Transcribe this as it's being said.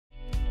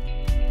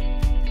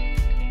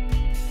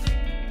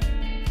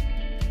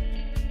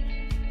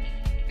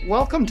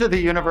Welcome to the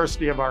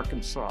University of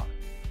Arkansas.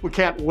 We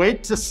can't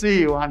wait to see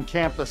you on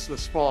campus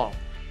this fall.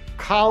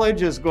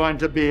 College is going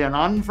to be an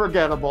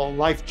unforgettable,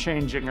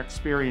 life-changing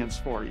experience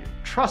for you.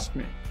 Trust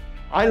me,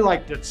 I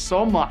liked it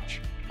so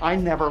much, I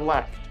never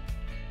left.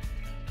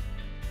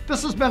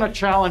 This has been a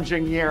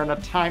challenging year and a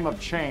time of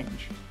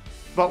change,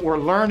 but we're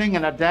learning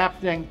and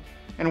adapting,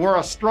 and we're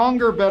a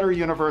stronger, better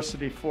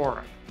university for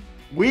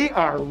it. We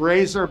are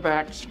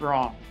Razorback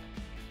strong.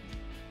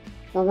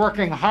 We're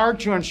working hard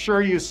to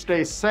ensure you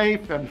stay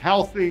safe and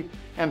healthy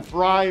and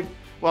thrive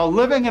while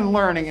living and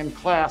learning in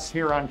class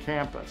here on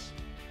campus.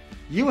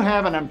 You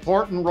have an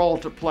important role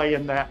to play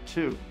in that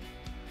too.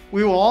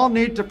 We will all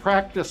need to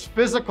practice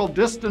physical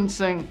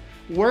distancing,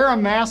 wear a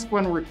mask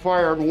when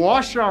required,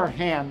 wash our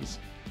hands,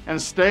 and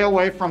stay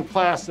away from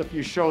class if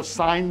you show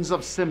signs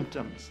of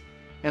symptoms.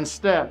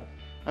 Instead,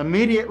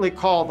 immediately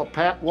call the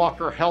Pat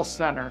Walker Health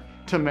Center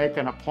to make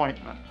an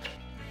appointment.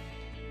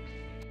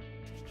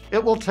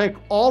 It will take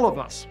all of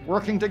us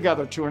working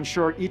together to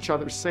ensure each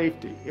other's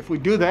safety. If we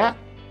do that,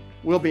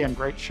 we'll be in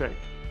great shape.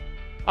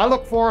 I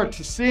look forward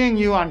to seeing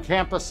you on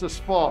campus this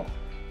fall.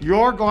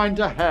 You're going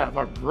to have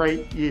a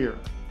great year.